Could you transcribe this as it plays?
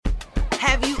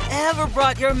Have you ever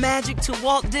brought your magic to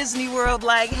Walt Disney World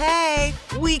like, hey,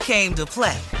 we came to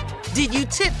play? Did you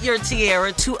tip your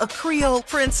tiara to a Creole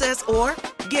princess or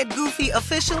get goofy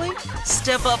officially?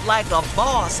 Step up like a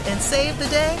boss and save the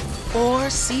day? Or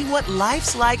see what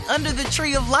life's like under the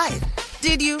tree of life?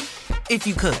 Did you? If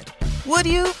you could. Would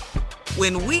you?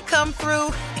 When we come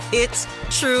through, it's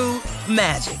true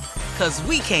magic. 'Cause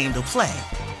we came to play.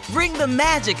 Bring the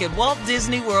magic at Walt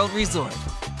Disney World Resort.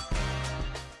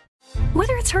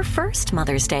 Whether it's her first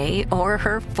Mother's Day or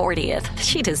her 40th,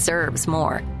 she deserves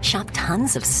more. Shop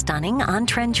tons of stunning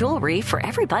on-trend jewelry for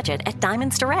every budget at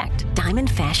Diamonds Direct. Diamond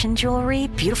fashion jewelry,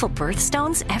 beautiful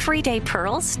birthstones, everyday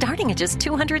pearls starting at just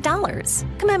 $200.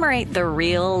 Commemorate the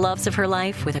real loves of her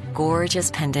life with a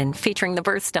gorgeous pendant featuring the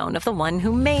birthstone of the one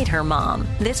who made her mom.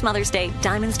 This Mother's Day,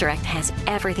 Diamonds Direct has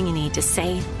everything you need to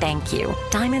say thank you.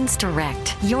 Diamonds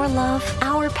Direct. Your love,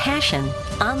 our passion.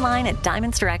 Online at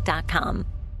diamondsdirect.com.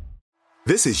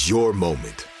 This is your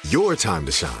moment, your time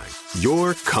to shine,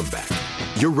 your comeback.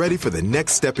 You're ready for the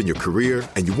next step in your career,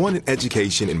 and you want an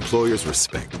education employers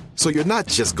respect. So you're not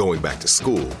just going back to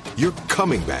school, you're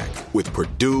coming back with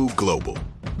Purdue Global.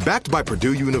 Backed by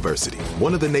Purdue University,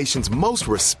 one of the nation's most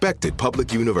respected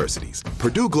public universities,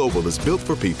 Purdue Global is built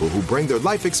for people who bring their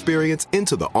life experience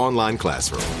into the online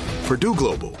classroom. Purdue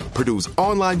Global, Purdue's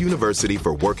online university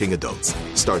for working adults.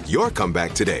 Start your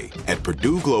comeback today at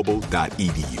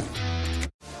purdueglobal.edu.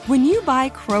 When you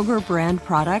buy Kroger brand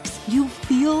products, you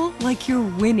feel like you're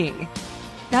winning.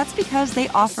 That's because they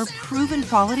offer proven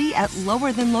quality at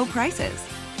lower than low prices.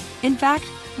 In fact,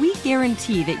 we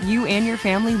guarantee that you and your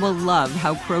family will love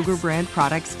how Kroger brand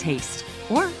products taste,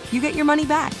 or you get your money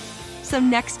back. So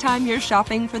next time you're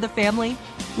shopping for the family,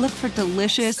 look for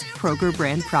delicious Kroger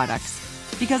brand products,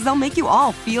 because they'll make you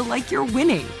all feel like you're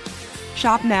winning.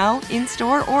 Shop now,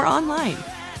 in-store, or online.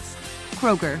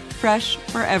 Kroger, fresh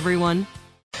for everyone.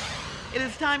 It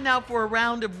is time now for a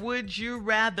round of Would You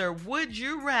Rather. Would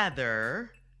you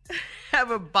rather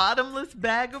have a bottomless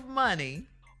bag of money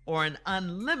or an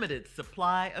unlimited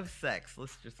supply of sex?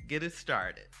 Let's just get it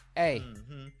started. A.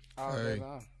 A.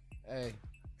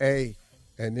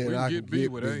 And then I can get B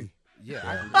with A. Yeah,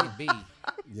 I can get B.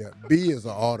 Yeah, B is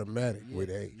an automatic with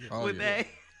A. With A.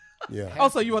 Yeah. Oh,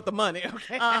 so you want the money,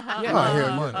 okay? Uh-huh. Yeah, I hear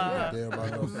money. Damn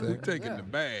about no sex. We're taking the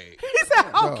bag. He said,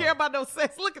 I don't care about no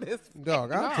sex. Look at this.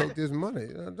 Dog, I'll take this money.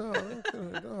 Dog,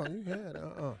 you had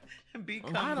B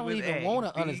I comes don't with even A. want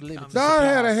an B unlimited comes- Dog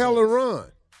had a hell of a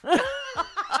run.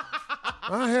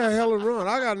 I had a hell of a run.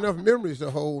 I got enough memories to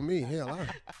hold me. Hell,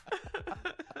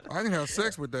 I can have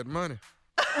sex with that money.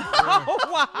 Oh,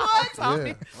 wow. What?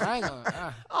 Yeah. I ain't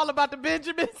gonna, All about the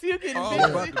Benjamins. You're getting all busy.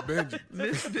 about the Benjamin.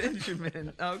 Miss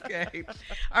Benjamin. Okay.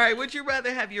 All right. Would you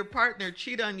rather have your partner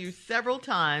cheat on you several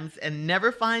times and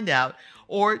never find out,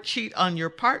 or cheat on your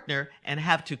partner and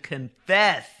have to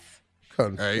confess?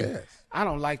 Confess. I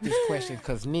don't like this question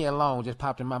because Nia Long just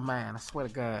popped in my mind. I swear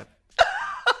to God.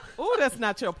 Oh, that's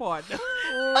not your partner.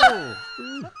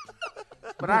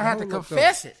 But I have to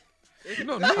confess it. You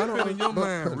know, Nia been in your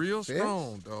mind real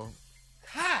strong, though.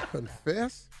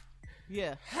 Confess?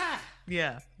 Yeah.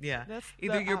 Yeah. That's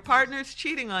Either the your opposite. partner's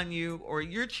cheating on you or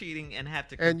you're cheating and have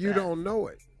to confess. And you don't know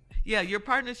it. Yeah, your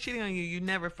partner's cheating on you. You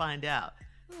never find out.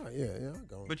 Oh, yeah, I'm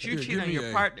going. But you Here, cheat give on me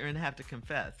your A. partner and have to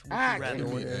confess. Would Ah, you rather give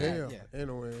Ain't no me way do in that? hell. Yeah. Ain't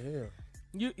no way in hell.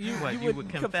 You What, you would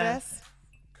wouldn't confess?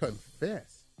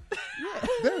 Confess?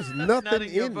 There's nothing Not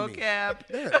in your in me.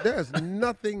 vocab. There's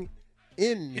nothing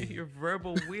in me Your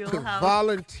verbal to wheelhouse.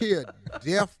 volunteer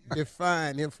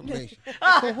death-defying information.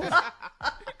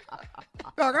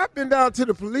 Dog, I've been down to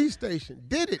the police station,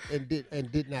 did it, and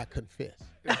did not confess.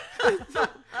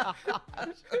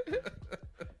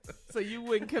 So you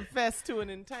wouldn't confess to an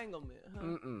entanglement,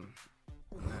 huh?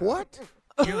 What?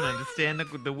 You don't understand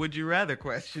the would you rather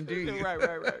question, do you? Right.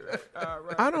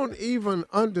 I don't even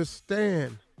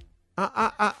understand.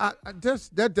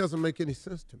 That doesn't make any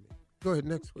sense to me. Go ahead,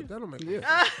 next one. That don't make any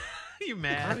sense. You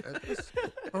mad? It's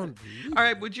unbelievable. All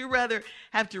right, would you rather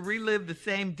have to relive the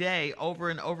same day over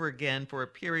and over again for a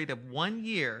period of 1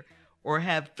 year or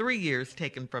have 3 years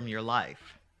taken from your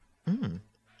life?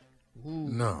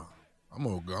 No,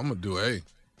 I'm gonna do A.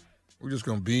 We're just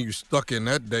gonna be stuck in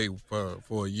that day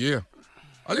for a year.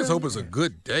 I just hope it's a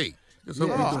good day. Just hope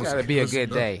we Yeah. doing It's some gotta be a stuff. good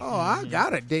day. Oh, I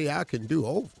got a day I can do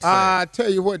over. I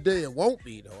tell you what day it won't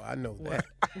be, though. I know that.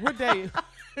 What day?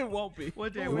 It won't be.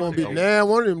 What day It would won't you be. go? Now,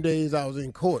 one of them days I was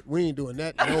in court. We ain't doing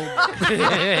that. No.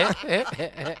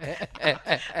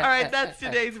 All right, that's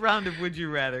today's round of Would You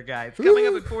Rather, guys. Coming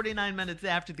up at 49 minutes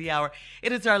after the hour,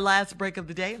 it is our last break of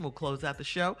the day, and we'll close out the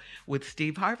show with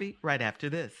Steve Harvey right after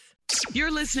this.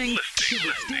 You're listening to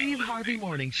the Steve Harvey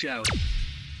Morning Show.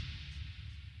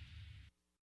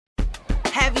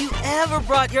 ever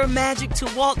brought your magic to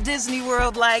Walt Disney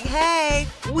World like, hey,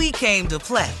 we came to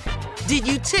play? Did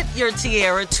you tip your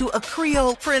tiara to a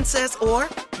Creole princess or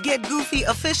get goofy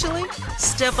officially?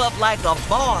 Step up like a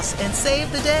boss and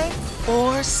save the day?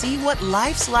 Or see what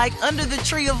life's like under the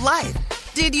tree of life?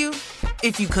 Did you?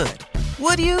 If you could.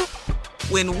 Would you?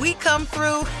 When we come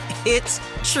through, it's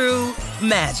true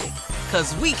magic.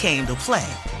 'Cause we came to play.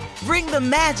 Bring the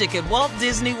magic at Walt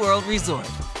Disney World Resort.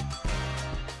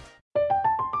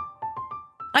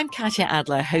 I'm Katya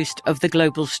Adler, host of The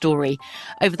Global Story.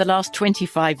 Over the last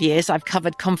 25 years, I've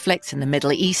covered conflicts in the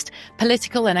Middle East,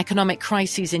 political and economic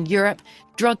crises in Europe,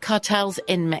 drug cartels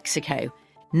in Mexico.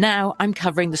 Now I'm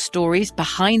covering the stories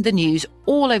behind the news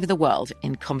all over the world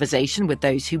in conversation with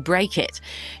those who break it.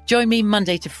 Join me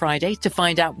Monday to Friday to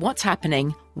find out what's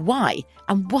happening, why,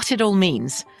 and what it all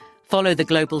means. Follow The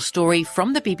Global Story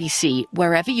from the BBC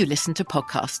wherever you listen to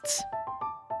podcasts.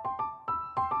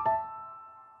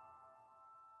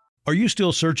 Are you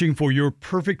still searching for your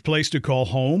perfect place to call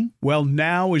home? Well,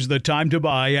 now is the time to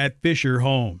buy at Fisher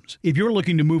Homes. If you're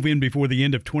looking to move in before the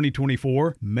end of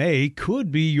 2024, May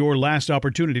could be your last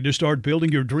opportunity to start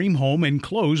building your dream home and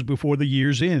close before the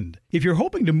year's end. If you're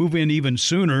hoping to move in even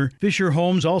sooner, Fisher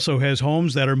Homes also has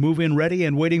homes that are move-in ready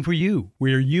and waiting for you,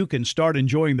 where you can start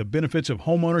enjoying the benefits of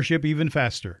homeownership even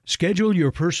faster. Schedule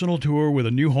your personal tour with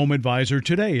a new home advisor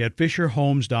today at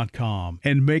FisherHomes.com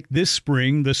and make this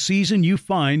spring the season you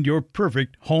find your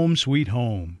perfect home sweet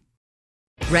home.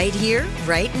 Right here,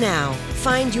 right now.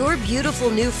 Find your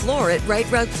beautiful new floor at Right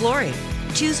Rug Flooring.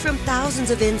 Choose from thousands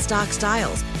of in-stock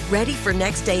styles, ready for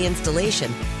next day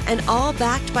installation, and all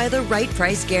backed by the right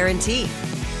price guarantee.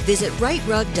 Visit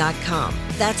rightrug.com.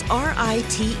 That's RITERUG.com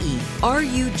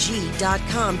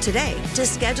today to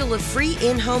schedule a free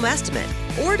in-home estimate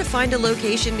or to find a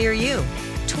location near you.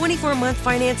 24-month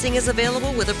financing is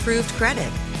available with approved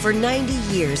credit. For 90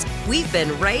 years, we've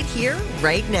been right here,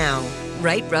 right now.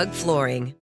 Right Rug Flooring.